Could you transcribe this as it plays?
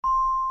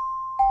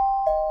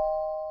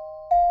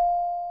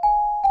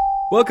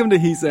Welcome to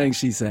He Sang,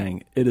 She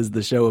Sang. It is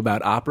the show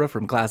about opera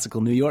from classical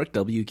New York,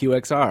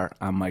 WQXR.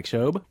 I'm Mike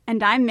Schob.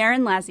 And I'm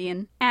Marin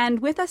Lazian. And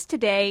with us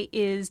today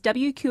is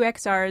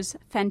WQXR's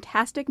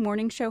fantastic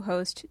morning show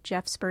host,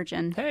 Jeff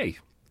Spurgeon. Hey.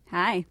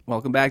 Hi.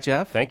 Welcome back,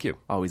 Jeff. Thank you.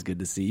 Always good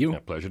to see you.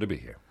 A pleasure to be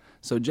here.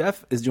 So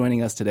Jeff is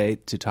joining us today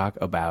to talk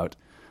about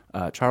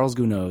Charles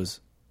Gounod's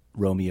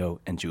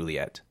Romeo and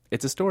Juliet.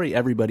 It's a story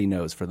everybody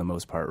knows for the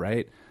most part,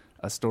 right?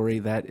 A story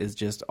that is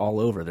just all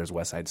over. There's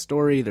West Side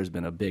Story. There's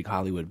been a big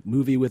Hollywood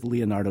movie with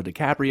Leonardo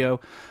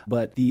DiCaprio.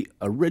 But the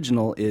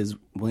original is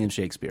William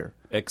Shakespeare.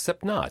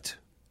 Except not.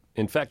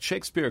 In fact,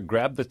 Shakespeare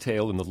grabbed the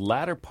tale in the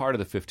latter part of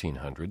the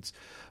 1500s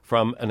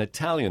from an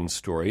Italian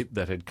story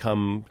that had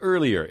come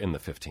earlier in the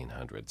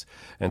 1500s.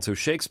 And so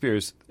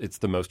Shakespeare's, it's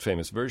the most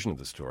famous version of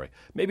the story.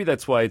 Maybe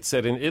that's why it's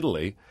set in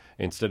Italy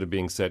instead of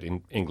being set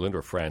in England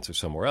or France or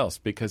somewhere else,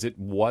 because it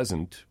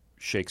wasn't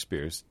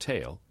Shakespeare's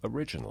tale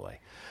originally.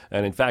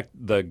 And in fact,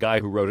 the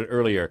guy who wrote it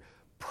earlier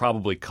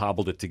probably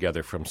cobbled it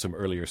together from some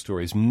earlier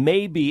stories.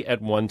 Maybe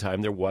at one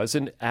time there was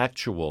an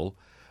actual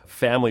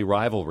family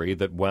rivalry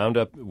that wound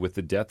up with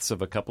the deaths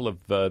of a couple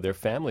of their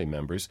family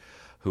members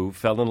who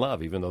fell in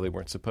love, even though they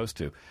weren't supposed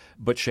to.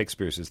 But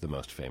Shakespeare's is the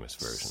most famous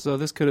version. So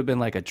this could have been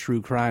like a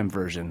true crime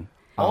version.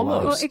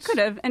 Almost. Well, it could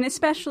have. And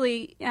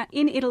especially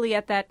in Italy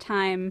at that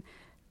time,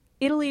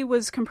 Italy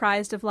was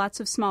comprised of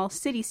lots of small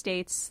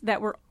city-states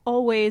that were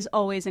always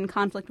in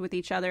conflict with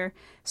each other.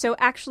 So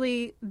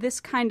actually, this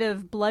kind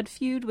of blood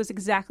feud was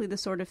exactly the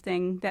sort of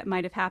thing that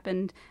might have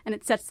happened, and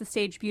it sets the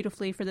stage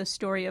beautifully for the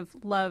story of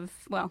love.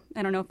 Well,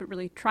 I don't know if it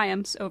really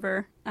triumphs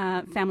over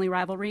family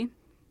rivalry,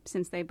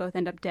 since they both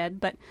end up dead,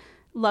 but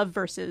love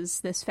versus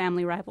this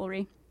family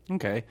rivalry.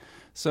 Okay.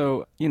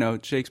 So,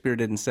 Shakespeare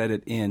didn't set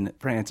it in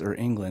France or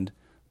England,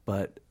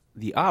 but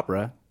the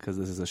opera, because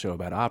this is a show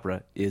about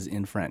opera, is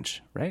in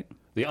French, right?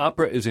 The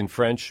opera is in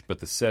French, but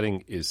the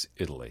setting is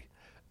Italy,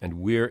 and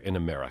we're in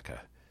America.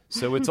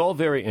 So it's all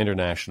very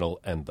international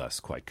and thus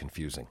quite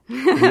confusing.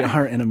 We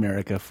are in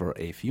America for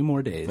a few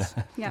more days.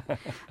 Yeah.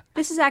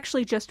 This is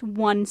actually just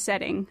one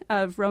setting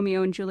of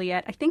Romeo and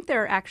Juliet. I think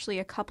there are actually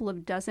a couple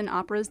of dozen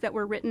operas that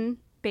were written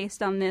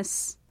based on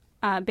this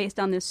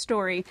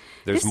story.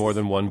 There's more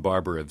than one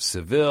Barber of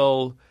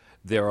Seville.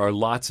 There are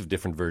lots of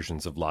different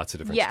versions of lots of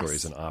different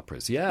stories and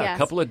operas. Yeah, Yes. A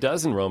couple of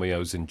dozen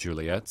Romeos and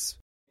Juliets.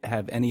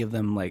 Have any of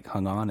them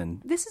hung on?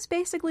 And This is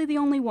basically the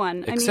only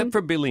one. Except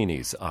for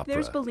Bellini's opera.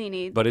 There's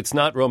Bellini. But it's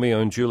not Romeo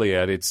and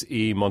Juliet. It's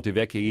I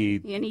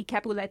Montevecchi. And I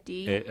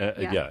Capuletti.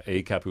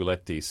 I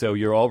Capuletti. So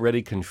you're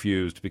already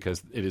confused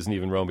because it isn't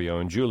even Romeo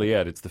and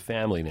Juliet. It's the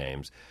family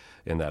names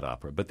in that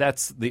opera. But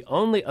that's the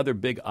only other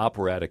big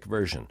operatic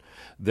version.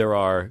 There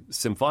are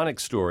symphonic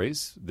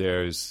stories.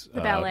 There's The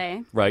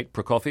ballet. Right,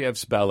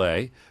 Prokofiev's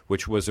ballet,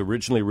 which was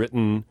originally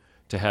written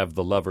to have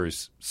the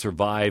lovers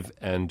survive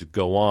and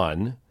go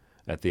on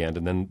at the end,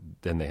 and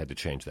then they had to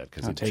change that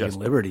because it taking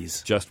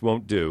liberties. just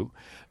won't do.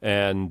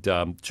 And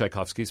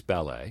Tchaikovsky's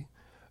ballet,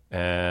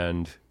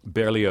 and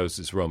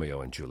Berlioz's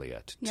Romeo and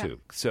Juliet, too.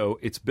 So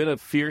it's been a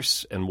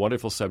fierce and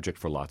wonderful subject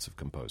for lots of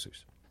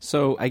composers.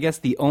 So I guess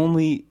the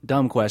only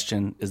dumb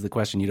question is the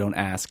question you don't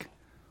ask.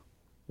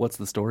 What's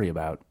the story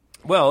about?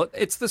 Well,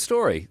 it's the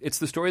story. It's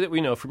the story that we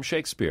know from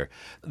Shakespeare.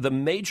 The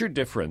major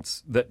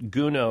difference that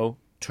Gounod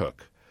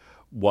took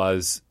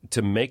was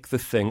to make the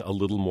thing a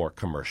little more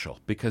commercial,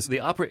 because the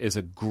opera is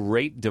a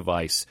great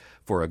device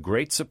for a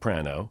great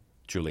soprano,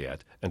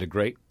 Juliet, and a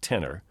great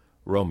tenor,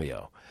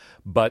 Romeo.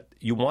 But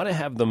you want to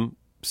have them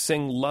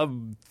sing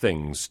love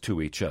things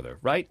to each other,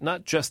 right?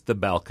 Not just the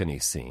balcony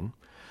scene.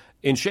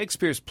 In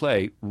Shakespeare's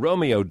play,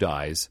 Romeo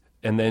dies,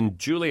 and then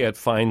Juliet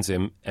finds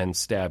him and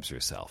stabs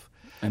herself.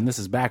 And this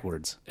is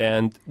backwards.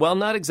 And, well,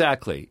 not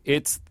exactly.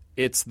 It's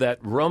that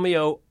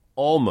Romeo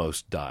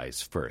almost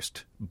dies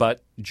first,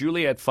 but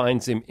Juliet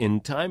finds him in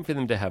time for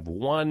them to have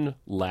one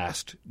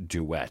last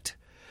duet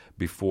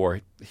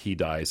before he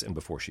dies and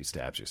before she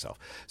stabs herself.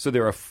 So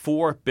there are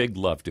 4 big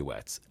love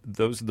duets.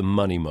 Those are the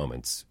money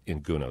moments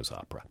in Gounod's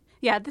opera.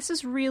 Yeah, this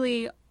is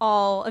really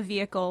all a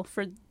vehicle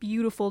for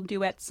beautiful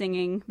duet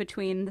singing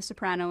between the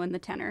soprano and the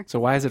tenor. So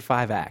why is it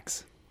 5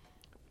 acts?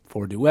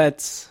 4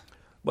 duets.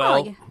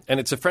 Well, and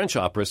it's a French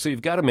opera, so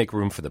you've got to make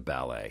room for the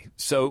ballet.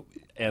 So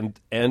and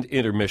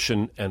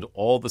intermission and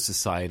all the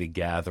society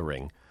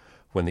gathering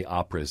when the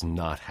opera is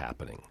not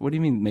happening. What do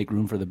you mean make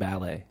room for the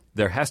ballet?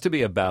 There has to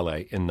be a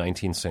ballet in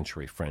 19th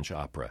century French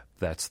opera.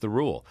 That's the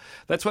rule.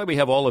 That's why we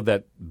have all of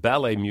that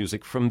ballet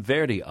music from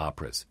Verdi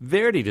operas.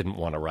 Verdi didn't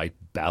want to write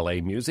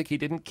ballet music. He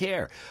didn't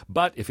care.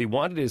 But if he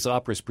wanted his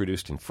operas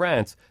produced in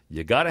France,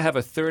 you got to have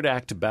a third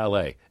act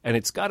ballet. And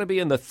it's got to be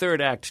in the third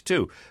act,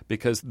 too,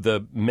 because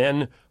the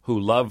men who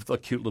love the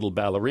cute little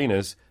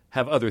ballerinas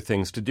have other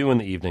things to do in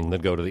the evening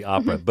than go to the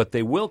opera, but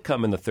they will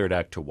come in the third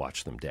act to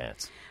watch them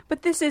dance.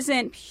 But this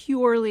isn't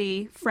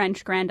purely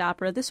French grand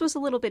opera. This was a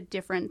little bit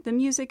different. The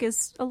music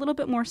is a little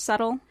bit more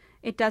subtle.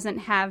 It doesn't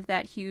have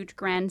that huge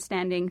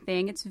grandstanding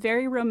thing. It's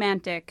very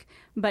romantic,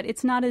 but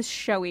it's not as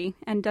showy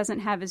and doesn't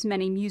have as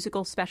many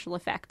musical special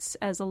effects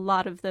as a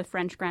lot of the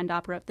French grand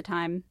opera of the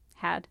time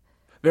had.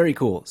 Very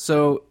cool.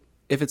 So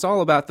if it's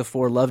all about the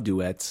 4 love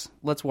duets,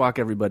 let's walk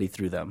everybody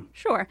through them.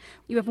 Sure.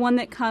 You have one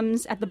that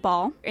comes at the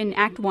ball in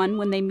Act 1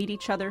 when they meet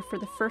each other for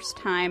the first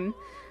time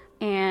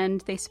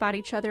and they spot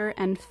each other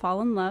and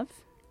fall in love.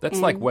 That's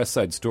And like West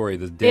Side Story,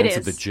 the dance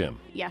at the is. gym.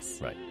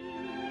 Yes. Right.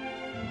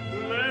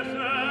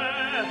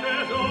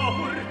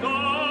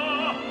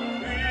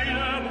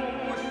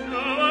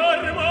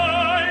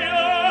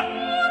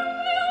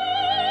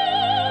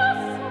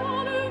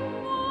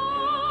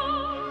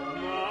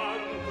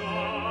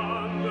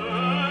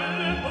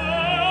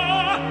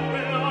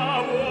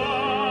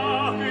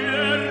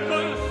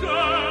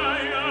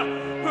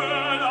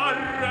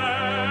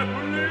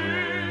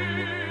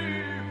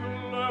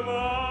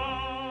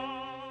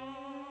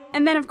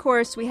 And then, of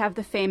course, we have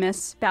the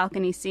famous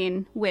balcony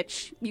scene,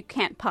 which you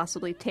can't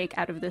possibly take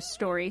out of this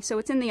story. So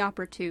it's in the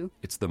opera, too.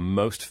 It's the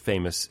most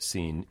famous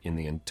scene in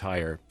the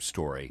entire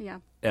story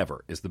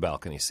ever, is the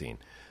balcony scene.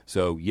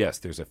 So, yes,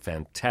 there's a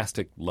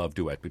fantastic love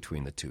duet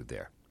between the two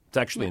there. It's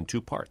actually in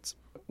 2 parts.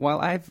 While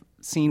I've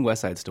seen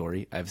West Side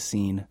Story, I've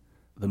seen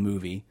the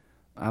movie,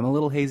 I'm a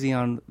little hazy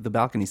on the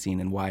balcony scene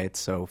and why it's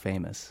so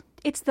famous.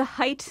 It's the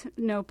height,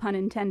 no pun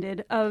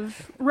intended,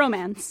 of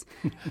romance.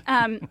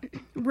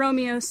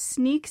 Romeo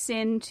sneaks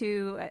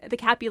into the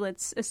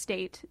Capulets'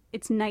 estate.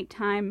 It's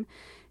nighttime.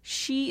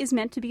 She is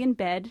meant to be in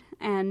bed,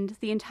 and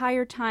the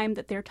entire time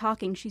that they're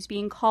talking, she's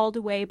being called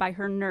away by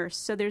her nurse.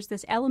 So there's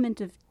this element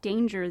of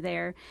danger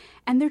there,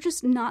 and they're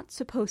just not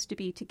supposed to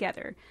be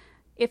together.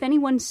 If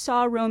anyone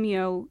saw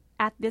Romeo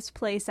at this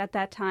place at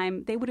that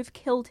time, they would have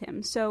killed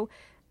him. So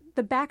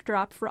the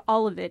backdrop for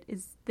all of it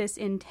is this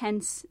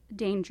intense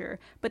danger,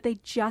 but they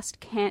just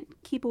can't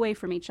keep away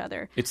from each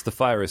other. It's the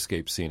fire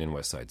escape scene in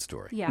West Side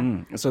Story.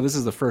 Yeah. So this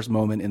is the first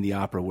moment in the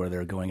opera where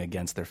they're going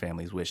against their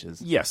family's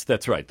wishes. Yes,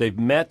 that's right. They've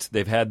met,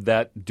 they've had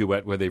that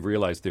duet where they've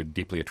realized they're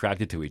deeply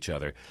attracted to each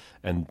other.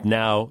 And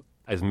now,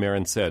 as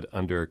Marin said,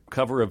 under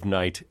cover of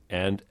night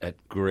and at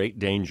great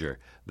danger,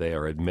 they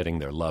are admitting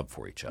their love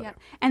for each other. Yeah.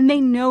 And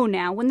they know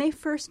now, when they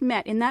first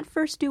met, in that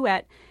first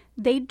duet,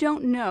 they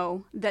don't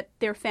know that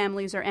their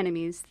families are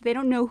enemies. They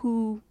don't know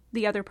who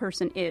the other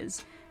person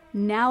is.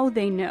 Now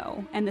they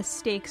know, and the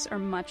stakes are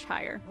much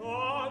higher.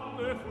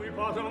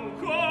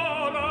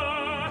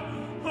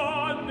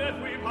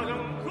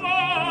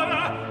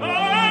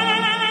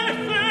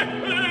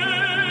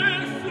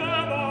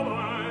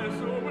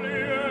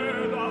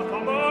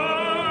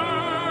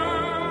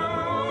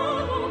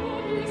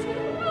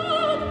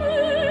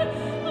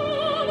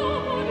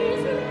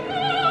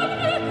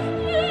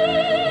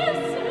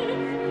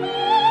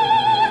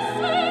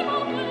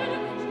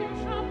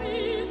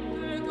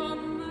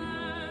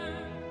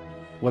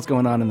 What's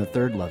going on in the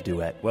third love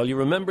duet? Well, you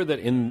remember that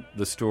in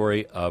the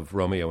story of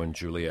Romeo and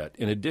Juliet,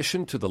 in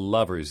addition to the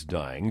lovers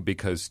dying,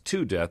 because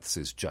 2 deaths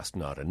is just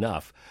not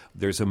enough,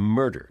 there's a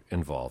murder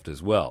involved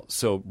as well.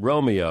 So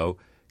Romeo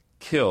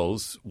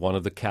kills one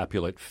of the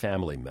Capulet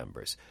family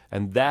members,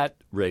 and that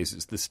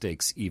raises the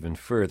stakes even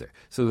further.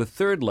 So the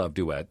third love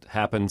duet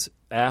happens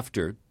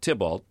after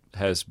Tybalt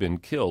has been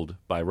killed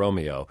by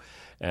Romeo,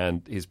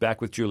 and he's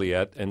back with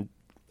Juliet, and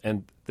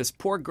this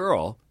poor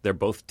girl, they're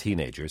both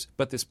teenagers,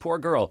 but this poor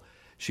girl,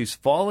 she's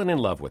fallen in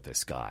love with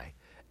this guy,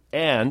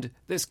 and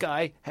this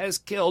guy has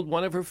killed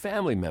one of her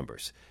family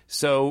members.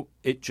 So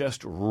it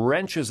just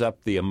wrenches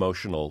up the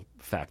emotional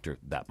factor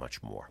that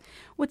much more.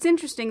 What's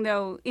interesting,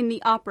 though, in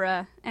the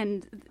opera,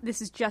 and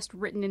this is just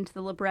written into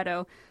the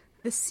libretto,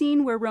 the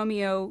scene where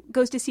Romeo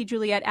goes to see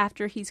Juliet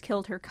after he's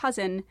killed her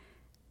cousin,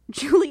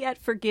 Juliet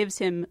forgives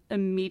him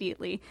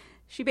immediately.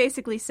 She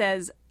basically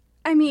says,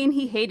 I mean,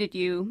 he hated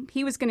you.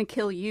 He was going to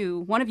kill you.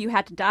 One of you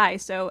had to die,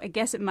 so I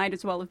guess it might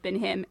as well have been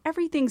him.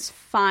 Everything's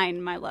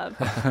fine, my love.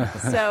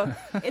 So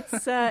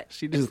it's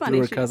She just funny.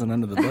 threw her cousin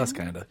under the bus,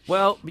 kind of.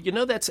 Well, you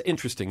know, that's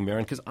interesting,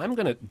 Marin, because I'm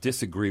going to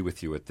disagree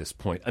with you at this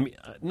point. I mean,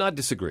 not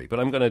disagree, but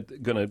I'm going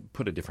to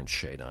put a different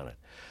shade on it.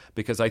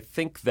 Because I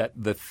think that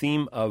the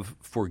theme of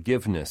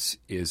forgiveness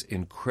is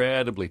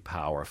incredibly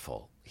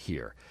powerful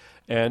here.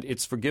 And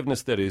it's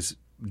forgiveness that is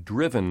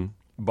driven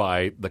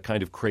by the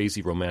kind of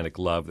crazy romantic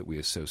love that we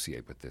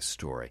associate with this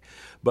story.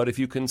 But if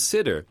you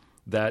consider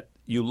that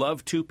you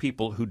love 2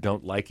 people who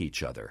don't like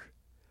each other,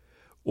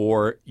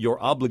 or your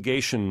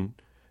obligation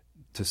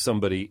to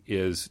somebody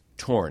is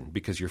torn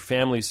because your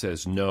family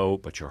says no,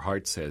 but your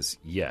heart says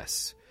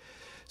yes.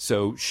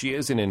 So she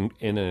is in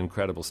an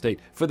incredible state.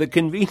 For the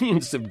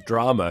convenience of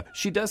drama,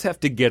 she does have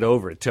to get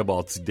over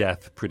Tybalt's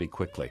death pretty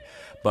quickly.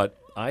 But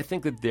I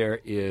think that there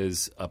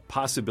is a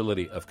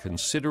possibility of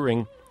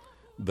considering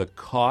the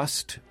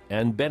cost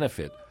and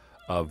benefit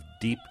of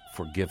deep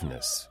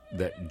forgiveness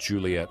that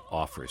Juliet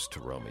offers to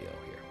Romeo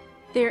here.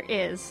 There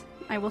is.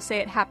 I will say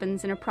it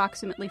happens in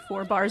approximately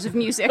 4 bars of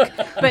music,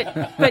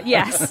 but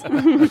yes.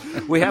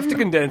 We have to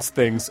condense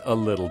things a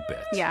little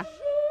bit. Yeah.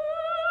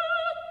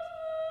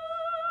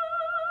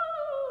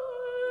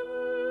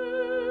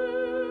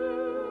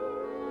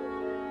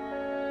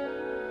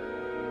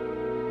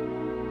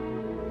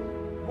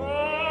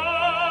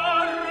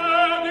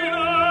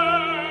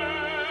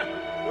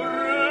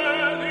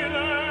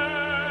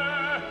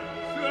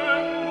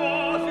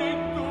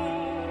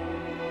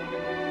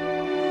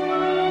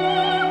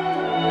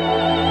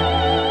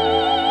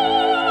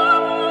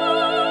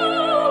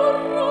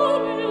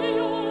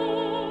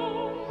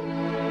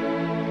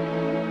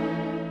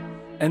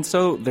 And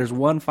so there's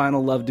one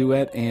final love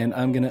duet, and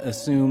I'm going to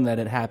assume that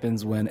it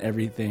happens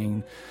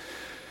when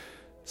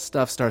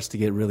stuff starts to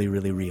get really,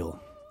 really real.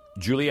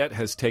 Juliet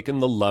has taken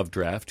the love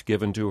draught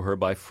given to her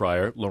by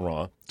Friar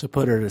Laurent. To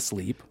put her to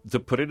sleep. To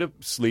put her to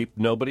sleep,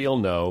 nobody will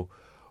know.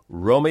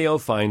 Romeo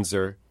finds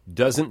her,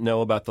 doesn't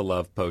know about the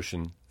love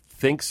potion,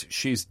 thinks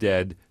she's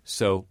dead,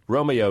 so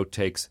Romeo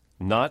takes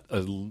not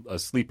a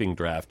sleeping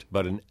draught,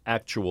 but an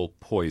actual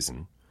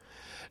poison.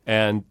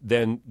 And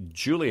then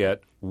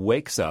Juliet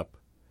wakes up,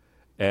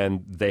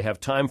 and they have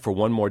time for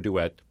one more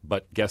duet,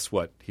 but guess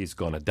what? He's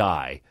going to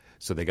die.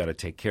 So they got to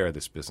take care of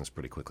this business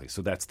pretty quickly.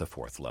 So that's the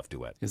fourth love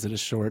duet. Is it a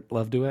short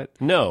love duet?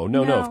 No,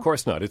 of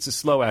course not. It's a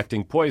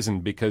slow-acting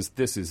poison because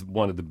this is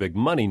one of the big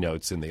money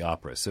notes in the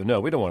opera. So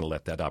no, we don't want to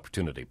let that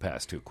opportunity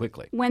pass too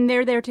quickly. When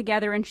they're there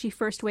together and she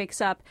first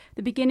wakes up,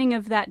 the beginning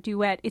of that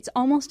duet, it's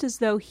almost as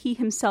though he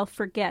himself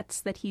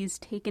forgets that he's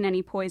taken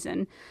any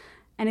poison.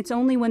 And it's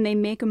only when they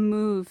make a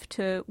move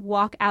to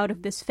walk out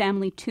of this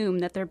family tomb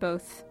that they're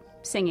both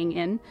singing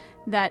in,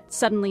 that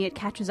suddenly it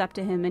catches up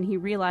to him and he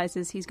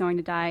realizes he's going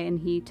to die, and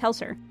he tells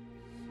her.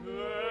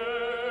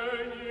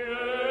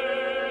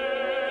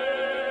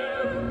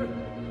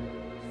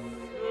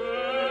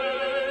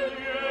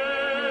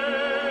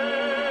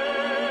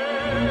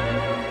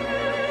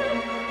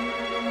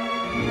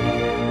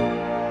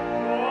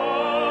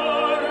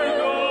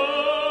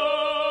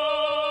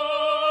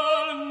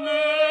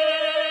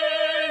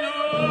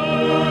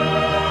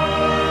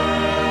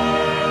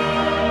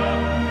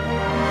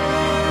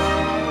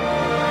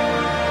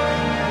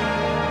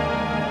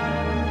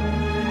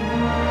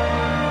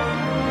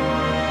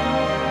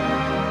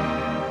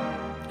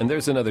 And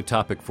there's another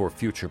topic for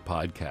future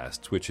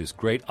podcasts, which is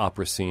great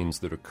opera scenes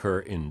that occur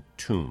in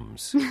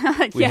tombs.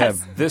 We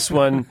have this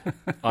one,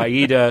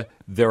 Aida.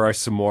 There are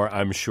some more,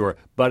 I'm sure.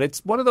 But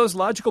it's one of those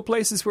logical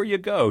places where you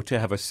go to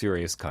have a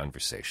serious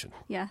conversation.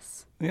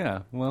 Yes.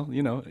 Yeah, well,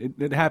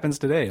 it happens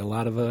today. A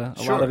lot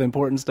of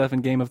important stuff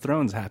in Game of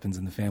Thrones happens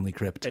in the family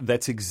crypt.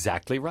 That's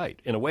exactly right.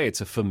 In a way, it's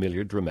a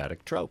familiar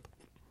dramatic trope.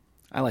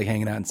 I like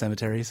hanging out in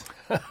cemeteries.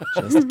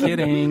 Just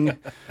kidding.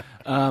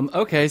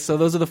 Okay, so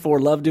those are the four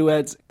love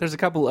duets. There's a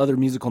couple other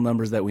musical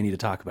numbers that we need to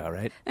talk about,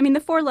 right? I mean, the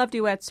four love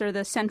duets are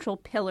the central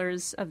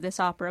pillars of this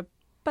opera,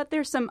 but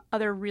there's some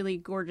other really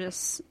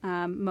gorgeous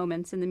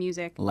moments in the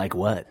music. Like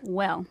what?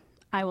 Well,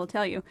 I will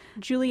tell you.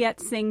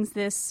 Juliet sings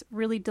this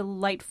really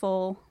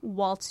delightful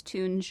waltz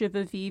tune, Je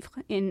veux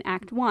vivre, in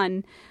Act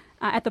 1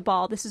 at the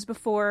ball. This is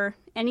before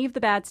any of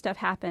the bad stuff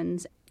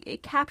happens.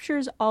 It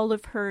captures all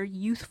of her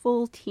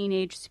youthful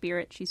teenage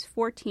spirit. She's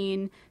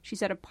 14.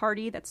 She's at a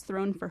party that's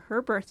thrown for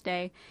her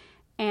birthday.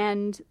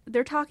 And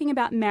they're talking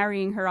about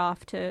marrying her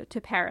off to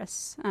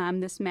Paris,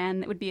 this man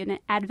that would be an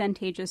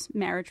advantageous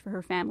marriage for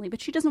her family.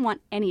 But she doesn't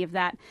want any of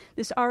that.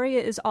 This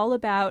aria is all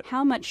about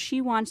how much she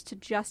wants to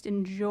just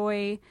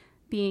enjoy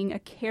being a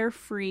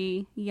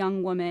carefree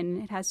young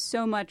woman. It has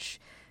so much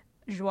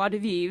joie de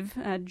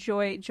vivre,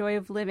 joy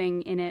of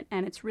living in it,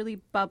 and it's really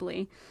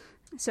bubbly.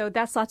 So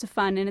that's lots of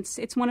fun, and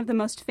it's one of the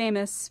most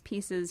famous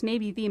pieces,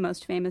 maybe the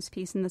most famous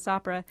piece in this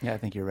opera. Yeah, I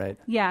think you're right.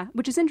 Yeah,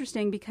 which is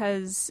interesting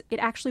because it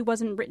actually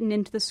wasn't written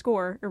into the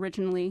score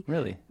originally.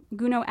 Really?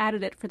 Gounod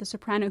added it for the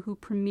soprano who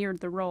premiered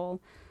the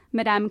role,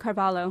 Madame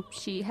Carvalho.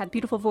 She had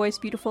beautiful voice,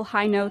 beautiful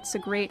high notes, a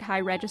great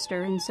high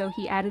register, and so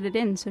he added it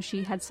in so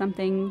she had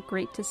something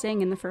great to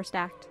sing in the first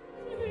act.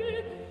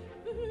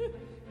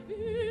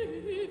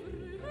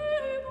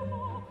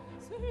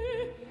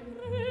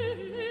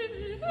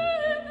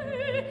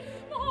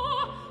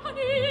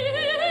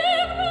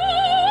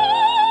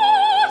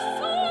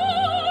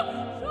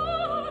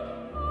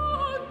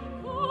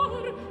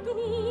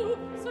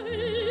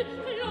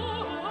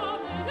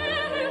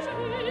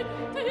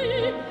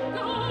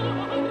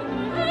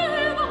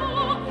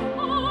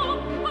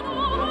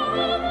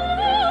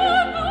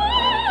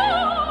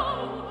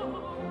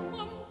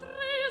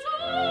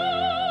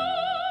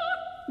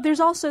 There's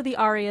also the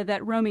aria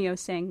that Romeo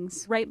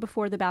sings right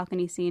before the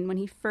balcony scene when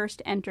he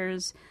first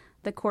enters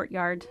the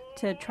courtyard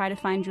to try to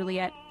find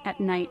Juliet at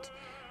night.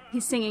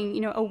 He's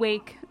singing,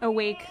 awake,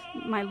 awake,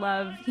 my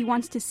love. He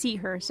wants to see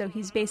her, so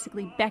he's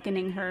basically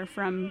beckoning her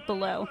from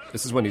below.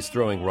 This is when he's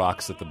throwing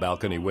rocks at the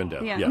balcony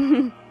window.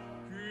 Yeah.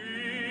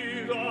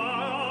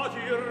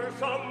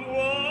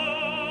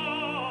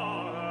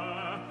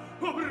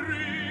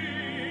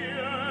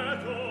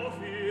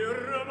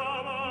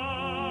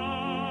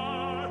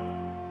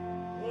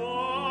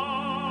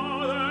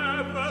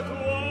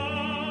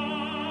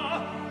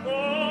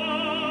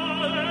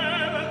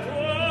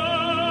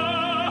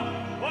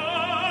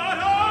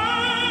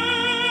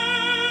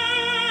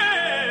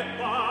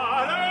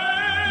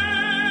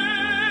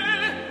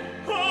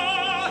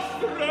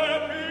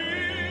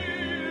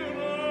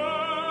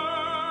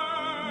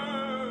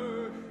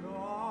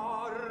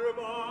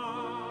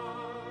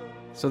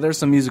 So there's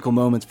some musical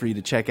moments for you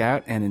to check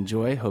out and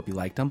enjoy. Hope you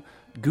liked them.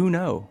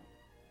 Gounod.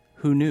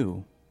 Who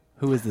knew?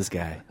 Who is this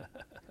guy?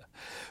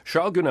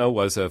 Charles Gounod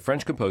was a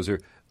French composer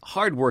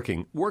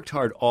hardworking, worked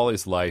hard all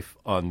his life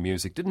on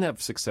music, didn't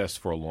have success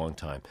for a long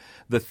time.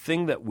 The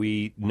thing that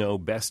we know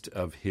best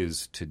of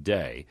his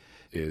today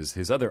is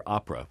his other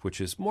opera, which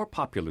is more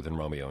popular than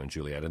Romeo and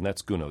Juliet, and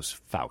that's Gounod's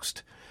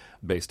Faust,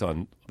 based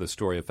on the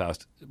story of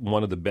Faust,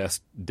 one of the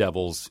best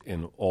devils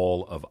in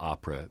all of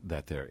opera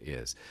that there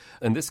is.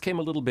 And this came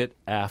a little bit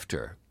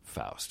after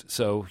Faust,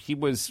 so he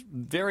was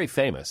very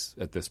famous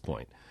at this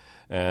point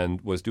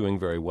and was doing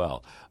very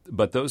well.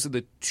 But those are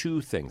the two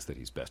things that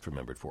he's best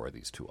remembered for, are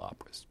these two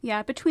operas.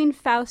 Yeah, between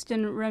Faust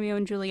and Romeo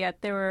and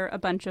Juliet, there were a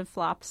bunch of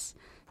flops.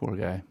 Poor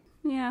guy.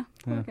 Yeah,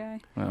 poor guy.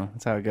 Well,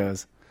 that's how it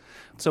goes.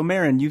 So,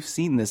 Marin, you've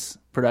seen this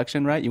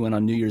production, right? You went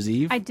on New Year's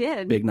Eve. I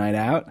did. Big night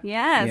out.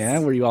 Yes. Yeah.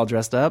 Were you all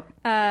dressed up?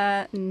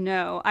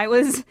 No. I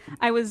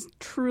was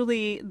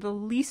truly the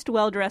least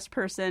well-dressed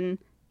person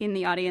in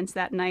the audience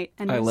that night.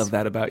 And I was love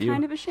that about you.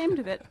 kind of ashamed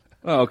of it.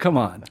 Oh, come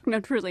on. No,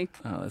 truly.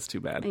 Oh, that's too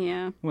bad.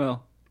 Yeah.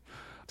 Well,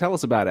 tell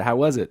us about it. How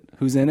was it?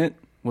 Who's in it?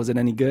 Was it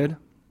any good?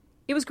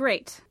 It was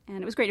great.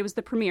 And it was great. It was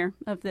the premiere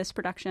of this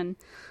production.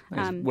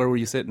 Nice. Where were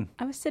you sitting?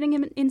 I was sitting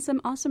in some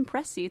awesome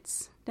press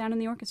seats down in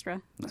the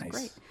orchestra. It was Nice.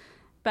 great.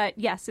 But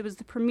yes, it was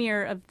the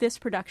premiere of this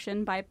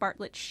production by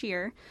Bartlett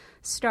Sher,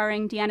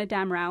 starring Diana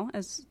Damrau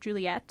as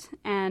Juliet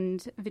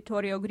and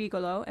Vittorio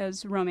Grigolo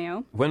as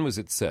Romeo. When was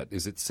it set?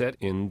 Is it set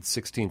in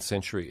 16th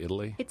century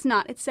Italy? It's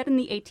not. It's set in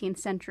the 18th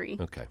century.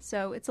 Okay.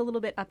 So it's a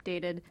little bit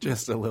updated.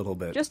 Just a little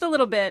bit. Just a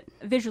little bit.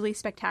 Visually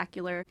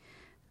spectacular.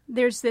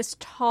 There's this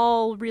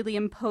tall, really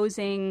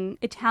imposing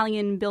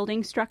Italian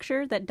building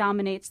structure that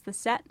dominates the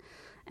set.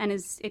 And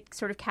it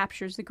sort of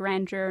captures the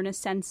grandeur and a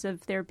sense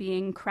of there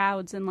being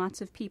crowds and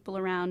lots of people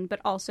around, but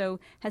also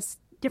has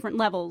different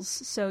levels.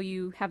 So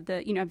you have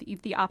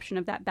the option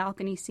of that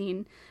balcony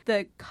scene.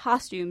 The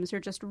costumes are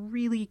just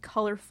really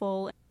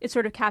colorful. It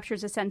sort of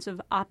captures a sense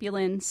of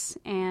opulence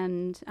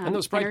and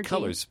those bright energy.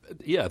 colors,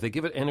 yeah, they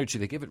give it energy.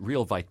 They give it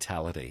real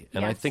vitality.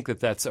 And I Yes. think that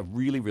that's a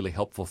really, really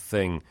helpful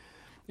thing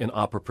in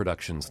opera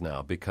productions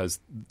now, because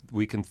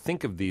we can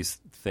think of these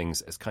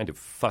things as kind of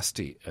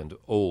fusty and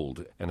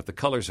old. And if the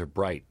colors are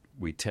bright,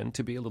 we tend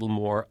to be a little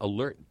more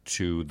alert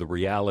to the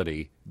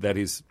reality that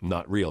is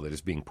not real, that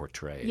is being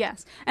portrayed.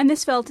 Yes. And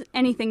this felt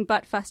anything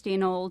but fusty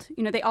and old.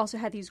 They also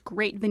had these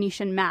great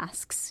Venetian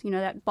masks.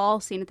 That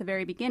ball scene at the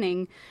very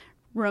beginning,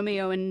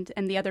 Romeo and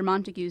the other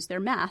Montagues,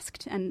 they're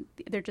masked, and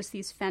they're just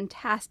these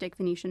fantastic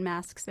Venetian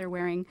masks they're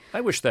wearing.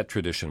 I wish that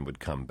tradition would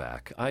come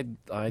back.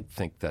 I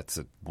think that's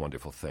a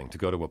wonderful thing, to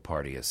go to a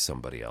party as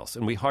somebody else.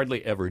 And we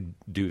hardly ever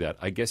do that.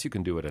 I guess you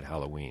can do it at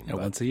Halloween. Yeah,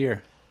 but once a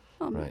year.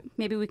 Well, Right.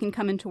 Maybe we can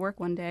come into work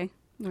one day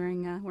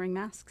wearing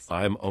masks.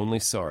 I'm only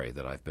sorry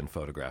that I've been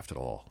photographed at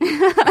all.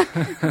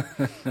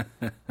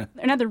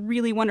 Another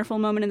really wonderful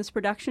moment in this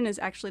production is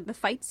actually the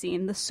fight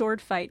scene, the sword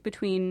fight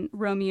between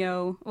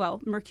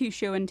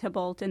Mercutio and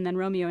Tybalt, and then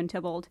Romeo and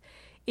Tybalt.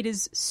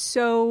 It's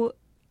so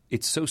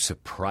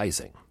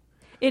surprising.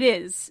 It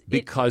is.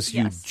 Because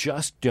you yes.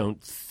 just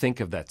don't think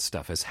of that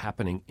stuff as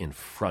happening in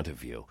front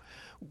of you.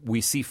 We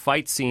see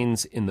fight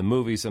scenes in the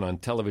movies and on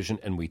television,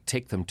 and we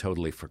take them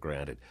totally for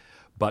granted.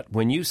 But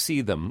when you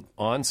see them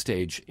on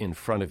stage in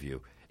front of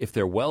you, if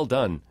they're well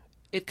done,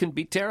 it can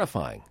be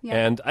terrifying. Yeah.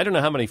 And I don't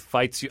know how many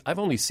fights I've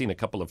only seen a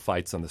couple of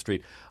fights on the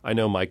street. I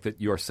know, Mike,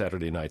 that your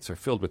Saturday nights are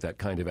filled with that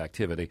kind of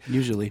activity.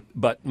 Usually.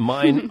 But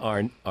mine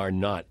are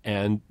not,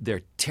 and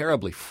they're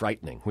terribly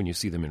frightening when you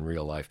see them in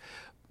real life.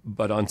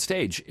 But on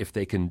stage, if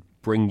they can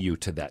bring you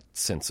to that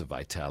sense of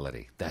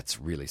vitality, that's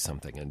really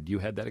something. And you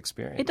had that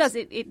experience. It does.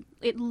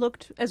 It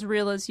looked as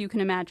real as you can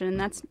imagine, and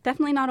that's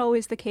definitely not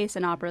always the case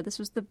in opera. This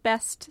was the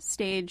best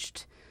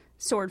staged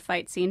sword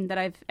fight scene that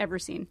I've ever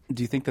seen.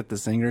 Do you think that the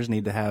singers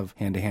need to have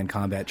hand-to-hand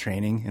combat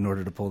training in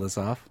order to pull this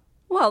off?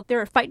 Well,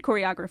 there are fight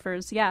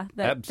choreographers,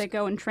 that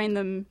go and train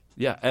them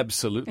Yeah,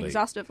 absolutely.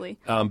 exhaustively.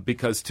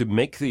 Because to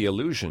make the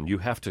illusion, you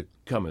have to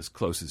come as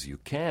close as you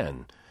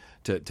can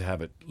to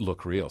have it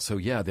look real. So,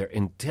 yeah, they're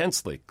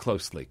intensely,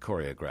 closely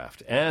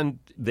choreographed. And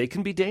they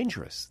can be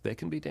dangerous.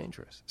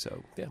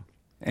 So, yeah.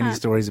 Any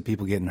stories of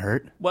people getting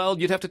hurt? Well,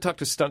 you'd have to talk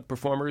to stunt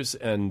performers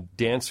and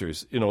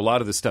dancers. A lot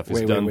of this stuff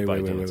is done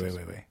by dancers.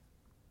 Wait.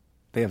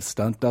 They have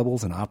stunt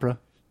doubles in opera?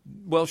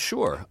 Well,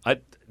 sure.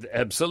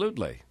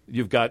 Absolutely.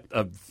 You've got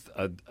a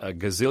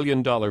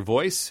gazillion-dollar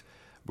voice.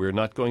 We're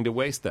not going to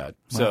waste that.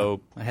 Wow.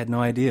 So, I had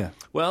no idea.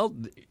 well,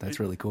 That's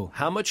really cool.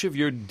 how much of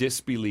your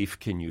disbelief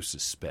can you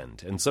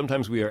suspend? And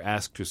sometimes we are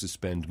asked to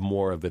suspend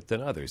more of it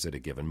than others at a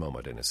given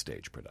moment in a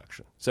stage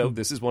production. So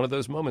this is one of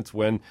those moments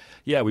when,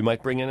 we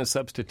might bring in a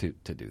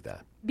substitute to do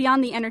that.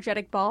 Beyond the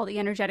energetic ball, the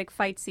energetic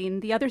fight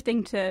scene, the other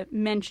thing to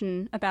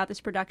mention about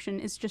this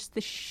production is just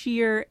the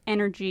sheer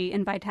energy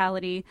and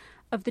vitality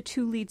of the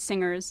two lead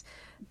singers.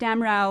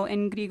 Damrau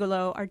and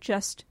Grigolo are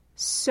just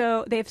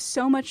they have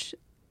so much...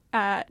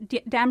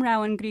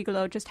 Damrau and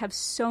Grigolo just have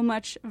so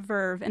much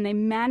verve, and they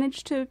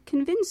manage to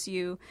convince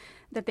you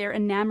that they're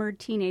enamored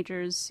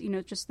teenagers.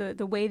 Just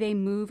the way they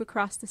move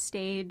across the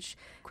stage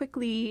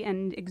quickly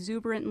and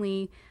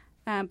exuberantly.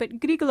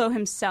 But Grigolo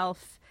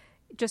himself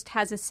just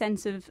has a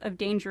sense of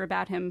danger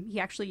about him. He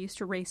actually used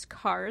to race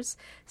cars,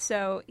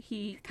 so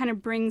he kind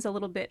of brings a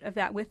little bit of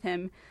that with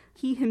him.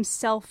 He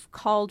himself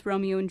called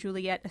Romeo and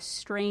Juliet a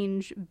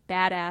strange,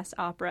 badass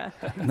opera.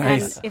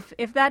 Nice. And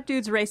if that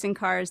dude's racing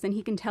cars, then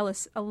he can tell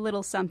us a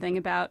little something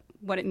about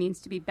what it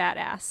means to be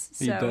badass.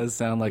 He does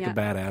sound like yeah. a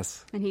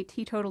badass. And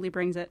he totally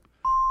brings it.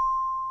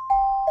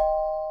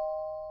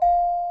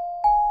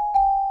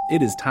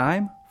 It is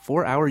time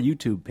for our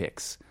YouTube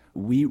picks.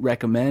 We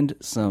recommend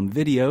some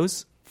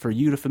videos for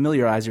you to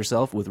familiarize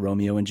yourself with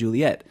Romeo and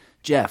Juliet.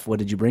 Jeff, what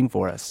did you bring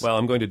for us? Well,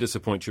 I'm going to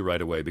disappoint you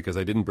right away because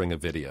I didn't bring a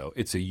video.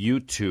 It's a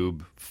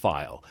YouTube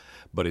file,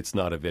 but it's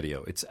not a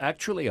video. It's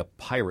actually a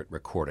pirate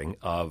recording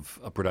of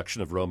a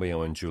production of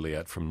Romeo and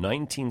Juliet from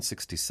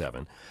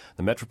 1967,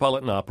 the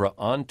Metropolitan Opera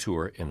on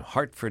tour in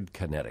Hartford,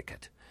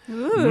 Connecticut.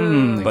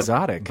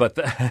 Exotic. But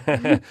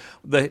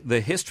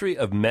the history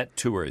of Met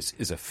tours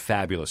is a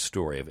fabulous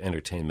story of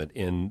entertainment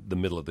in the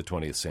middle of the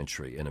 20th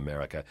century in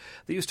America.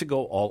 They used to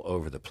go all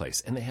over the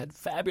place, and they had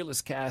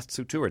fabulous casts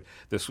who toured.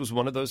 This was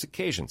one of those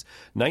occasions.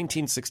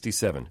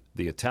 1967,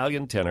 the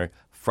Italian tenor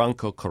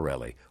Franco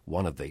Corelli,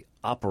 one of the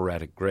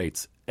operatic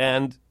greats,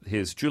 and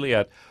his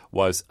Juliet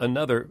was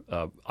another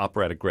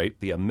operatic great,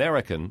 the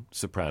American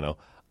soprano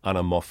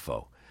Anna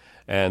Moffo.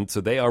 And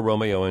so they are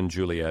Romeo and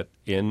Juliet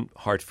in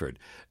Hartford.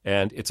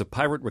 And it's a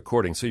pirate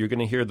recording, so you're going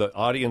to hear the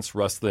audience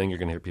rustling. You're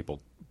going to hear people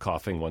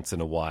coughing once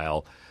in a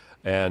while.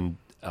 And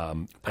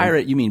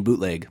Pirate, you mean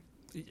bootleg?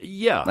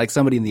 Yeah. Like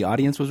somebody in the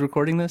audience was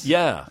recording this?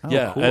 Yeah, Oh,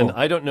 yeah. cool. And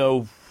I don't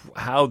know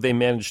how they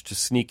managed to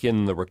sneak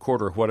in the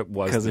recorder, what it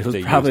was. Because it that was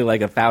they probably used.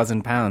 like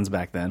 1,000 pounds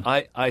back then.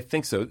 I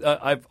think so.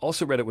 I've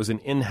also read it was an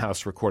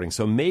in-house recording,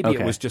 so maybe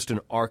Okay. it was just an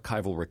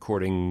archival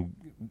recording.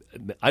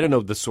 I don't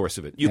know the source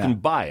of it. You can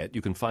buy it.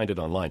 You can find it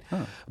online.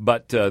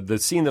 But the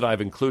scene that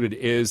I've included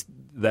is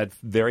that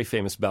very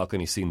famous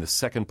balcony scene, the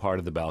second part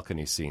of the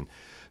balcony scene.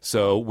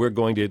 So we're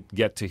going to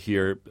get to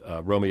hear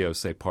Romeo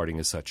say, "Parting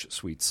is such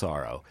sweet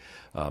sorrow,"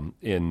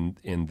 in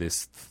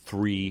these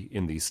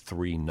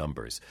three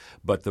numbers.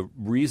 But the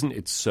reason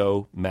it's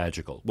so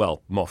magical,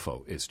 well,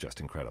 Moffo is just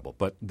incredible,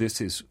 but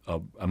this is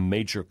a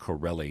major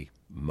Corelli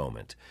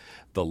moment.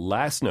 The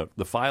last note,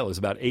 the file is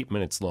about 8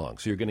 minutes long,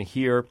 so you're going to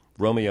hear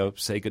Romeo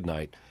say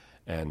goodnight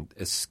and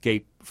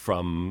escape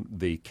from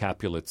the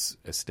Capulets'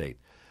 estate.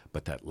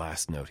 But that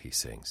last note he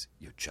sings,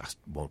 you just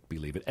won't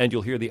believe it. And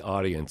you'll hear the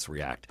audience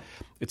react.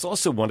 It's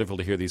also wonderful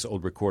to hear these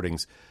old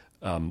recordings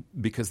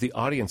because the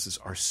audiences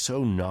are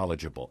so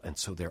knowledgeable, and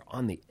so they're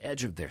on the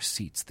edge of their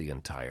seats the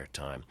entire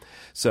time.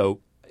 So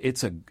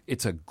it's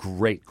a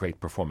great, great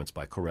performance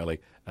by Corelli,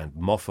 and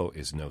Moffo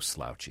is no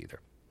slouch either.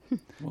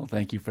 Well,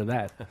 thank you for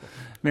that.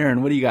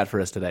 Maren, what do you got for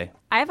us today?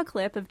 I have a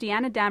clip of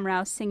Diana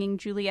Damrau singing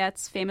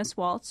Juliet's famous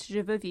waltz,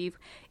 Je veux vivre.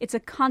 It's a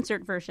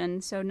concert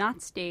version, so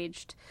not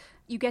staged.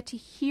 You get to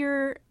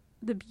hear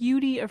the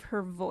beauty of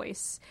her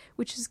voice,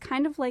 which is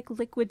kind of like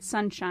liquid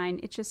sunshine.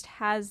 It just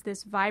has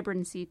this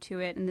vibrancy to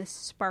it and this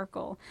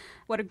sparkle.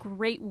 What a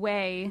great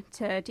way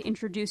to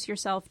introduce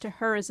yourself to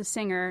her as a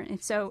singer.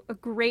 It's so a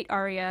great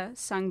aria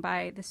sung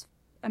by this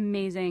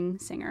amazing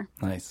singer.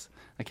 Nice.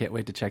 I can't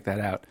wait to check that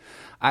out.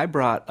 I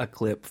brought a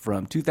clip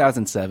from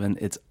 2007.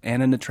 It's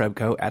Anna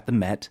Netrebko at the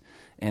Met,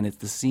 and it's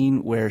the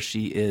scene where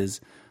she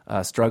is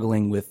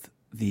struggling with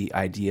the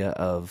idea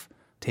of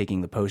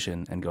taking the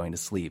potion and going to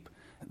sleep.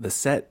 The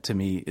set to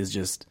me is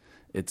just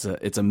it's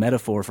a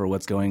metaphor for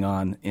what's going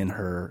on in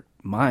her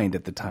mind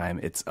at the time.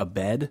 It's a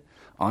bed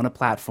on a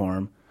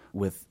platform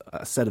with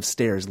a set of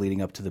stairs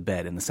leading up to the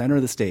bed in the center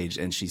of the stage,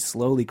 and she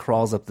slowly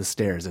crawls up the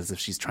stairs as if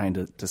she's trying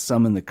to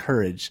summon the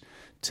courage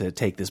to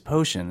take this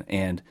potion.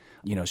 And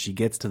she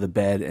gets to the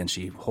bed and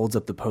she holds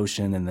up the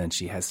potion, and then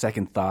she has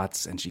second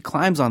thoughts and she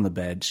climbs on the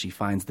bed. She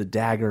finds the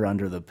dagger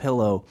under the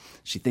pillow.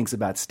 She thinks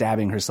about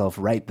stabbing herself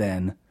right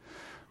then,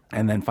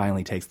 and then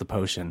finally takes the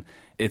potion.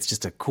 It's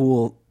just a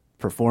cool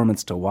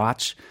performance to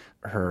watch.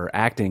 Her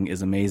acting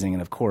is amazing,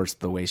 and of course,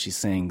 the way she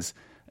sings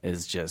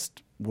is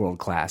just world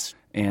class.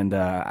 And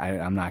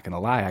I'm not going to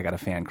lie, I got a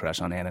fan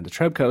crush on Anna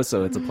Netrebko,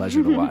 so it's a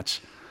pleasure to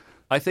watch.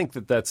 I think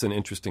that that's an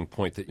interesting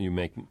point that you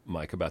make,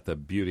 Mike, about the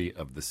beauty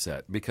of the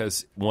set,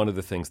 because one of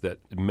the things that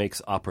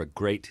makes opera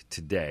great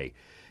today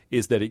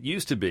is that it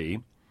used to be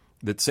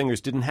that singers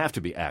didn't have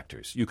to be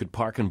actors. You could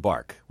park and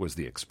bark was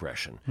the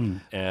expression,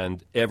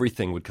 and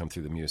everything would come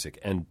through the music.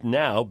 And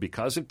now,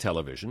 because of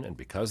television and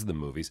because of the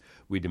movies,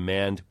 we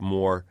demand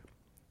more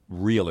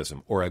realism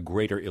or a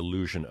greater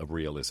illusion of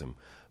realism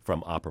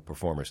from opera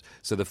performers.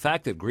 So the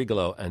fact that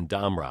Grigolo and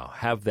Damrau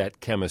have that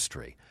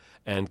chemistry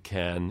and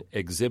can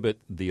exhibit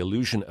the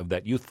illusion of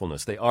that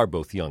youthfulness, they are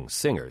both young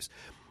singers,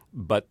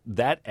 but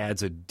that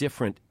adds a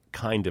different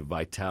kind of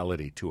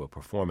vitality to a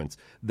performance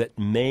that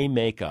may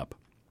not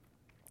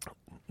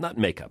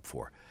make up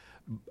for,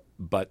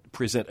 but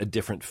present a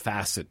different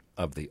facet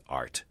of the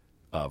art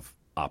of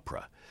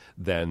opera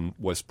than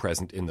was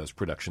present in those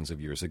productions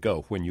of years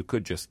ago when you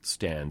could just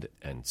stand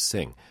and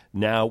sing.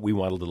 Now we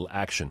want a little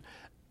action,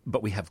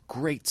 but we have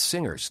great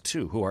singers,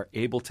 too, who are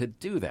able to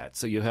do that.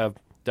 So you have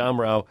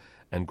Damrau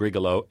and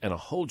Grigolo and a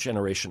whole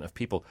generation of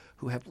people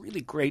who have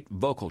really great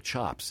vocal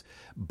chops.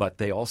 But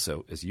they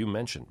also, as you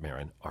mentioned,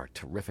 Maren, are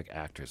terrific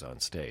actors on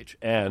stage.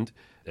 And,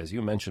 as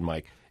you mentioned,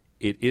 Mike,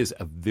 it is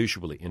a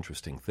visually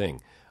interesting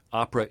thing.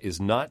 Opera is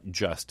not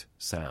just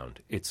sound.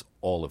 It's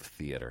all of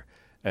theater.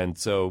 And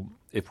so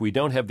if we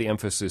don't have the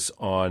emphasis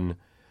on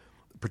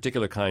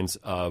particular kinds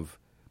of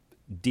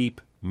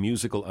deep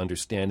musical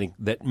understanding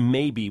that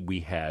maybe we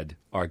had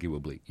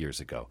arguably years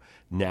ago,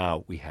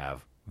 now we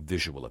have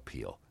visual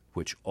appeal,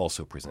 which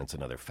also presents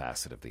another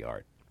facet of the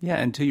art. Yeah,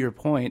 and to your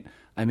point,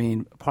 I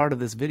mean, part of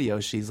this video,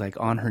 she's like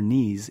on her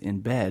knees in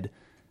bed,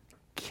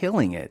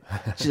 killing it,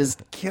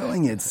 just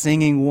killing it,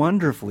 singing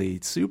wonderfully,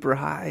 super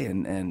high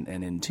and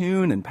in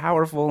tune and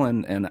powerful.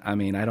 And I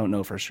mean, I don't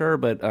know for sure,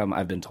 but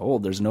I've been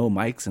told there's no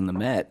mics in the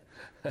Met.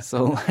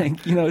 So,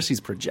 like, you know, she's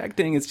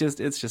projecting. It's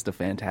just a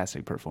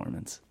fantastic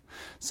performance.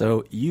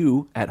 So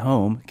you at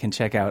home can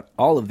check out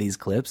all of these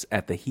clips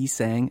at the He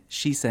Sang,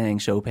 She Sang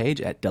show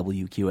page at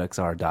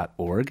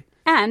WQXR.org.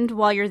 And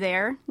while you're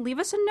there, leave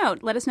us a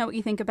note. Let us know what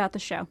you think about the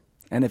show.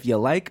 And if you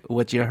like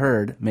what you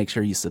heard, make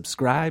sure you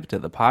subscribe to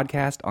the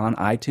podcast on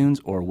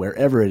iTunes or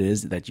wherever it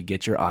is that you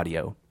get your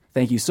audio.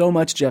 Thank you so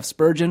much, Jeff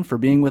Spurgeon, for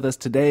being with us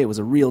today. It was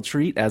a real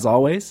treat, as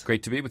always.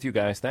 Great to be with you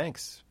guys.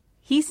 Thanks.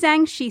 He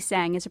Sang, She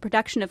Sang is a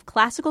production of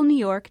Classical New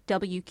York,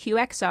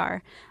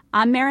 WQXR.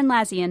 I'm Maren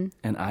Lazian.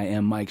 And I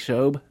am Mike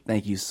Schob.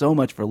 Thank you so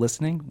much for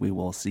listening. We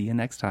will see you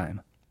next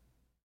time.